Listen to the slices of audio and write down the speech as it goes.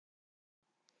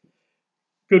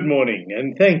Good morning,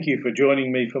 and thank you for joining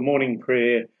me for morning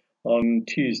prayer on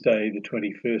Tuesday, the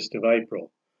 21st of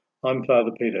April. I'm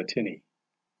Father Peter Tinney.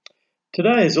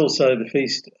 Today is also the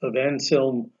feast of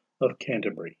Anselm of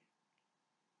Canterbury.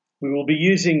 We will be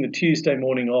using the Tuesday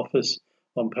morning office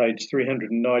on page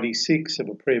 396 of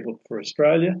a prayer book for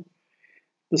Australia.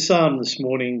 The psalm this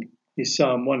morning is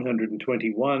Psalm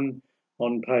 121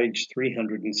 on page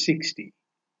 360,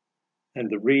 and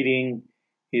the reading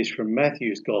is from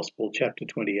Matthew's Gospel, chapter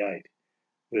 28.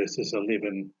 Verses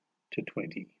 11 to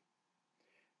 20.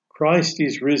 Christ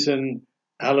is risen,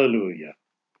 alleluia.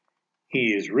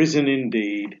 He is risen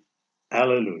indeed,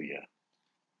 alleluia.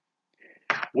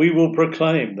 We will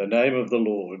proclaim the name of the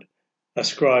Lord,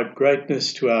 ascribe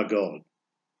greatness to our God.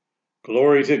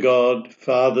 Glory to God,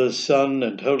 Father, Son,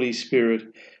 and Holy Spirit,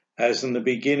 as in the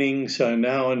beginning, so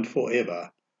now and forever.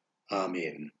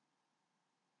 Amen.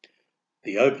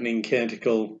 The opening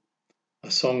canticle, a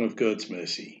song of God's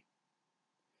mercy.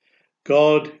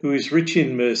 God, who is rich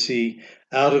in mercy,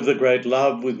 out of the great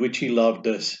love with which he loved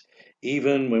us,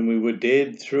 even when we were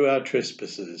dead through our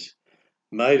trespasses,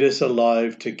 made us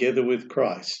alive together with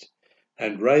Christ,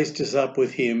 and raised us up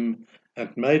with him, and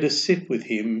made us sit with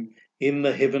him in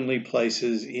the heavenly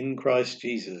places in Christ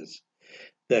Jesus,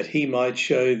 that he might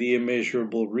show the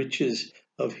immeasurable riches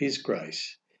of his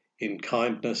grace in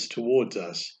kindness towards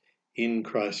us in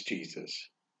Christ Jesus.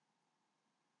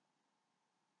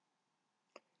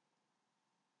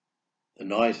 The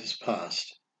night has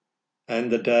passed,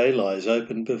 and the day lies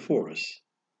open before us.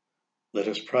 Let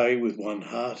us pray with one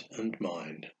heart and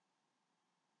mind.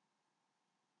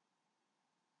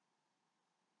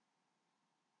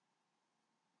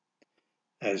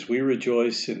 As we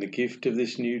rejoice in the gift of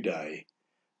this new day,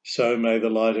 so may the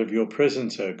light of your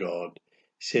presence, O God,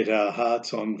 set our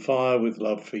hearts on fire with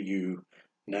love for you,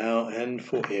 now and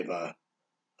forever.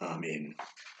 Amen.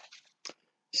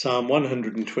 Psalm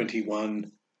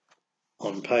 121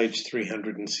 on page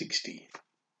 360.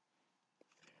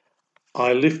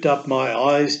 I lift up my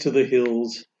eyes to the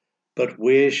hills, but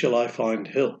where shall I find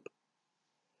help?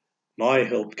 My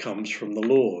help comes from the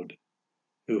Lord,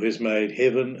 who has made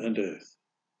heaven and earth.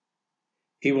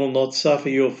 He will not suffer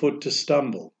your foot to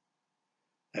stumble,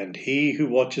 and he who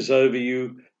watches over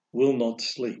you will not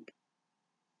sleep.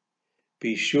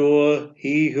 Be sure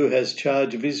he who has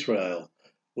charge of Israel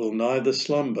will neither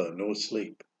slumber nor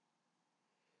sleep.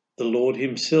 The Lord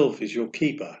himself is your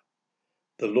keeper.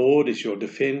 The Lord is your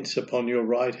defense upon your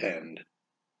right hand.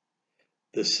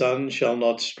 The sun shall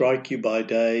not strike you by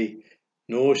day,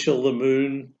 nor shall the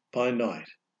moon by night.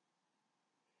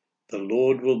 The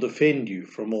Lord will defend you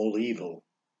from all evil.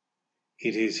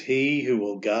 It is he who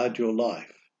will guard your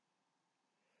life.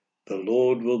 The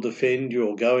Lord will defend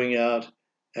your going out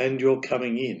and your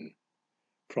coming in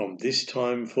from this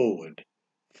time forward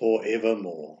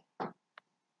forevermore.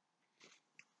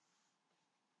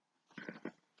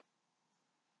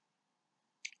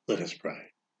 Let us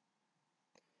pray.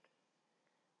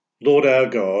 Lord our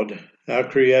God, our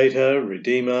Creator,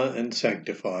 Redeemer and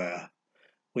Sanctifier,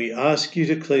 we ask you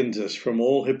to cleanse us from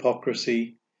all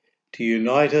hypocrisy, to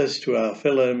unite us to our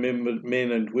fellow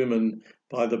men and women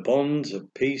by the bonds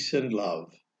of peace and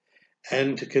love,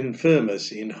 and to confirm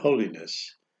us in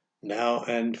holiness, now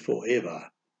and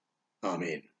forever.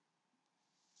 Amen.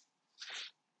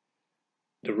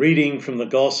 The reading from the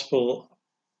Gospel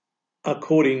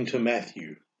according to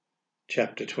Matthew,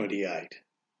 chapter 28.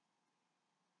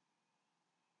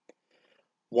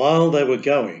 While they were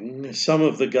going, some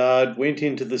of the guard went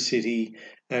into the city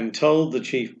and told the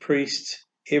chief priests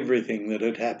everything that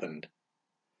had happened.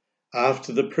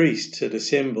 After the priests had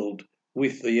assembled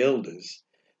with the elders,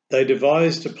 they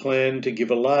devised a plan to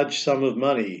give a large sum of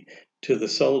money to the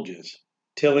soldiers,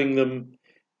 telling them,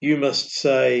 "You must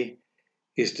say,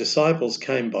 'His disciples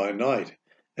came by night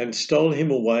and stole him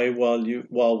away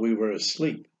while we were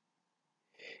asleep.'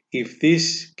 If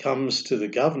this comes to the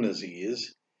governor's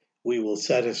ears, we will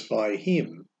satisfy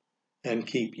him and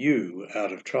keep you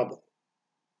out of trouble."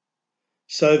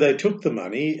 So they took the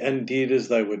money and did as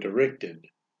they were directed.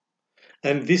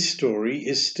 And this story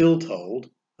is still told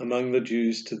among the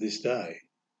Jews to this day.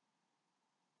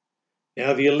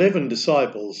 Now the 11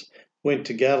 disciples went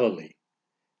to Galilee,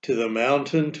 to the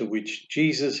mountain to which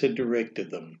Jesus had directed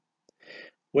them.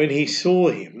 When they saw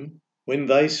him,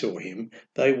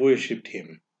 they worshipped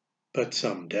him, but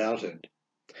some doubted.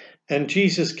 And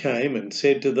Jesus came and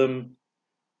said to them,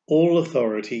 "All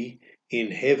authority in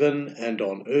heaven and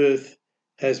on earth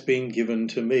has been given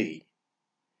to me.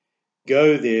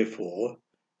 Go, therefore,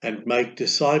 and make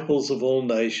disciples of all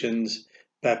nations,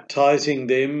 baptizing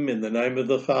them in the name of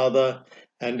the Father,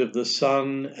 and of the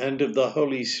Son, and of the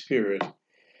Holy Spirit,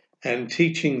 and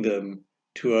teaching them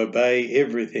to obey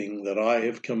everything that I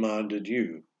have commanded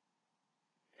you.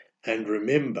 And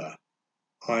remember,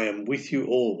 I am with you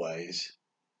always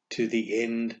to the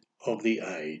end of the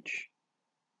age.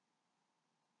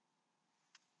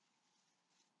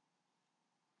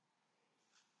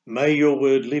 May your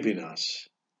word live in us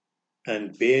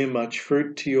and bear much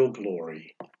fruit to your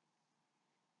glory.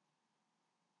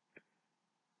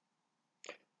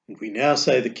 And we now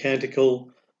say the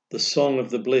canticle, the Song of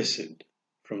the Blessed,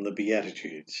 from the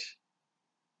Beatitudes.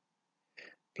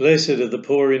 Blessed are the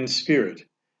poor in spirit,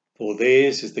 for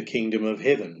theirs is the kingdom of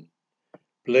heaven.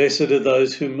 Blessed are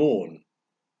those who mourn,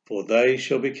 for they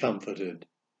shall be comforted.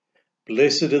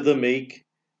 Blessed are the meek,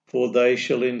 for they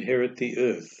shall inherit the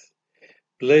earth.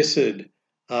 Blessed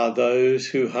are those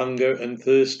who hunger and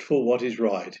thirst for what is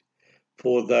right,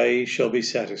 for they shall be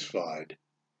satisfied.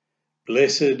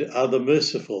 Blessed are the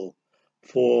merciful,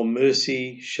 for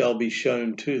mercy shall be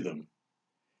shown to them.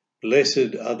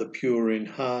 Blessed are the pure in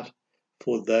heart,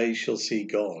 for they shall see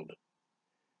God.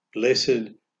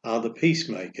 Blessed are the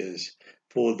peacemakers,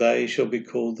 for they shall be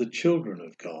called the children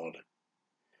of God.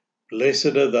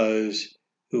 Blessed are those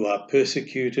who are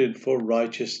persecuted for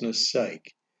righteousness'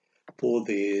 sake, for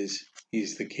theirs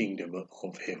is the kingdom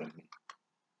of heaven.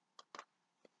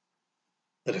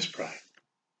 Let us pray.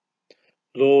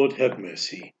 Lord, have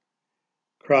mercy.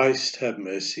 Christ, have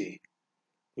mercy.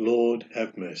 Lord,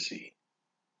 have mercy.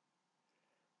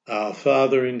 Our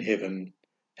Father in heaven,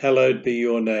 hallowed be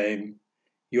your name.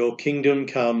 Your kingdom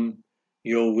come,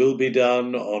 your will be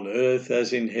done on earth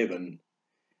as in heaven.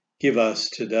 Give us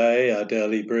today our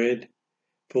daily bread.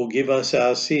 Forgive us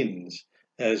our sins,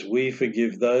 as we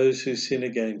forgive those who sin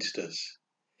against us.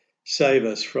 Save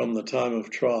us from the time of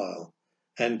trial,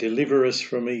 and deliver us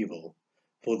from evil.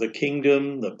 For the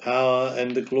kingdom, the power,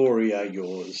 and the glory are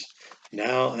yours,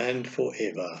 now and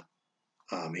forever.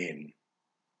 Amen.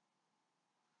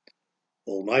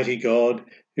 Almighty God,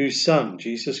 whose Son,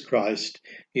 Jesus Christ,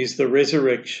 is the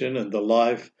resurrection and the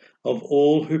life of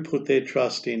all who put their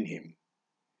trust in him,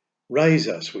 raise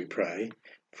us, we pray,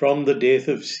 from the death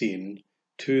of sin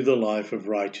to the life of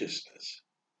righteousness,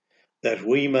 that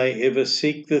we may ever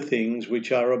seek the things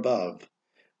which are above,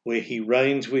 where he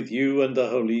reigns with you and the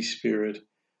Holy Spirit,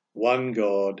 one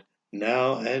God,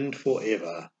 now and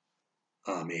forever.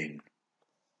 Amen.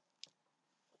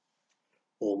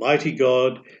 Almighty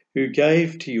God, who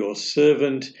gave to your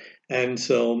servant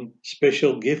Anselm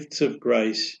special gifts of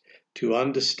grace to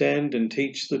understand and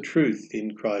teach the truth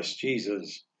in Christ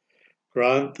Jesus,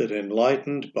 grant that,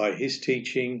 enlightened by his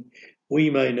teaching, we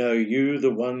may know you,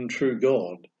 the one true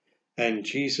God, and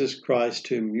Jesus Christ,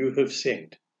 whom you have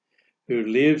sent, who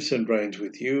lives and reigns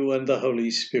with you and the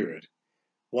Holy Spirit,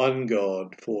 one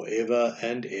God, for ever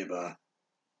and ever.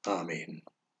 Amen.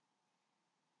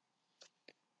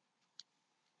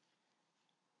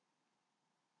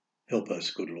 Help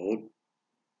us, good Lord,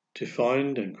 to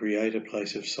find and create a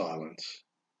place of silence,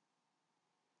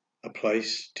 a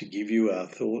place to give you our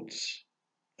thoughts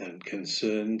and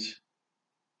concerns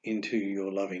into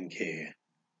your loving care,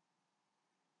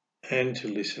 and to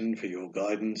listen for your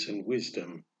guidance and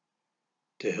wisdom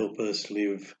to help us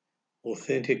live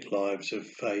authentic lives of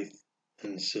faith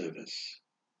and service.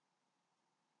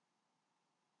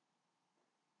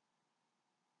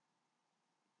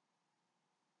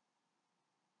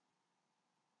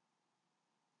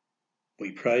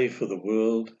 We pray for the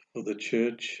world, for the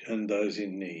Church, and those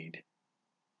in need.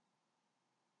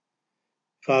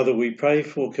 Father, we pray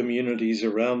for communities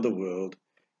around the world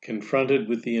confronted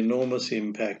with the enormous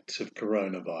impacts of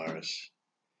coronavirus,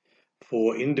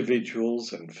 for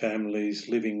individuals and families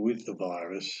living with the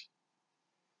virus,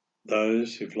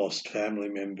 those who've lost family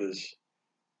members,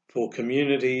 for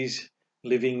communities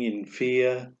living in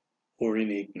fear or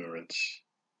in ignorance.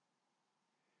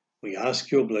 We ask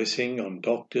your blessing on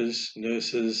doctors,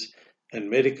 nurses,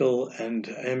 and medical and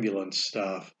ambulance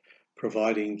staff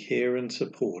providing care and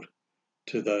support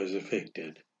to those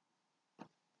affected.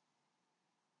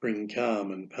 Bring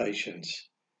calm and patience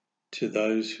to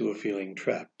those who are feeling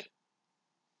trapped.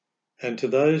 And to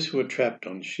those who are trapped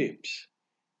on ships,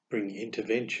 bring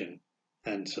intervention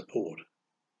and support.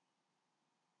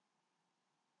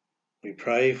 We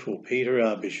pray for Peter,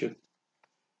 our Bishop,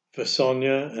 for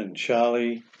Sonia and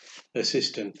Charlie,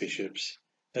 assistant bishops,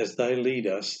 as they lead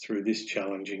us through this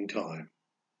challenging time.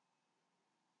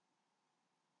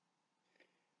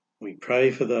 We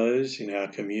pray for those in our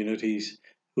communities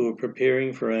who are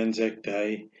preparing for Anzac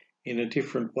Day in a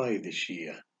different way this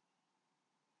year.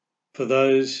 For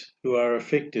those who are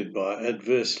affected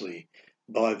adversely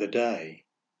by the day,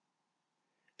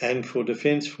 and for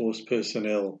Defence Force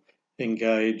personnel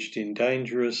engaged in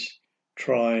dangerous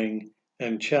trying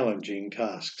and challenging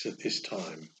tasks at this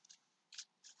time.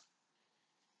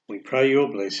 We pray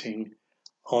your blessing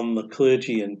on the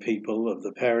clergy and people of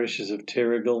the parishes of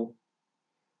Terrigal,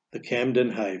 the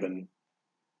Camden Haven,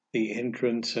 the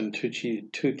Entrance and Tukli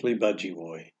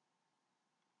Budgewoi.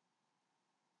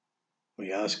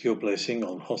 We ask your blessing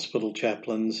on hospital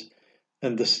chaplains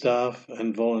and the staff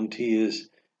and volunteers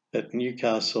at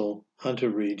Newcastle, Hunter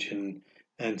Region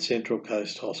and Central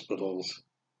Coast hospitals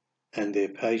and their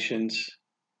patients.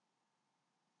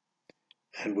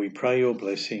 And we pray your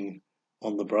blessing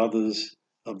on the brothers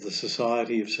of the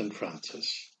Society of St.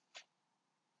 Francis.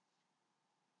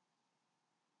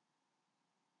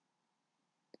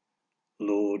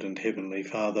 Lord and Heavenly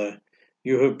Father,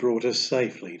 you have brought us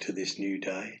safely to this new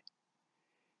day.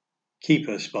 Keep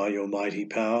us by your mighty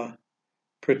power,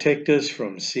 protect us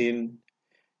from sin,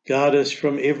 guard us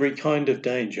from every kind of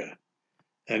danger,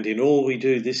 and in all we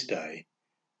do this day,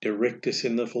 direct us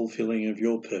in the fulfilling of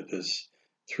your purpose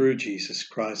through Jesus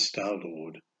Christ our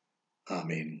Lord.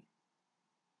 Amen.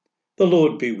 The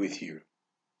Lord be with you,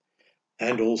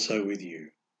 and also with you.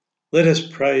 Let us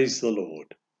praise the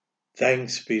Lord.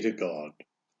 Thanks be to God.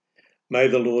 May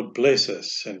the Lord bless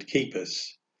us and keep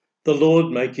us. The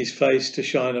Lord make his face to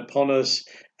shine upon us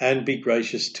and be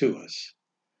gracious to us.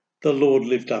 The Lord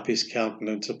lift up his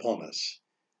countenance upon us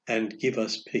and give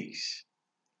us peace.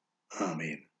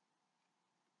 Amen.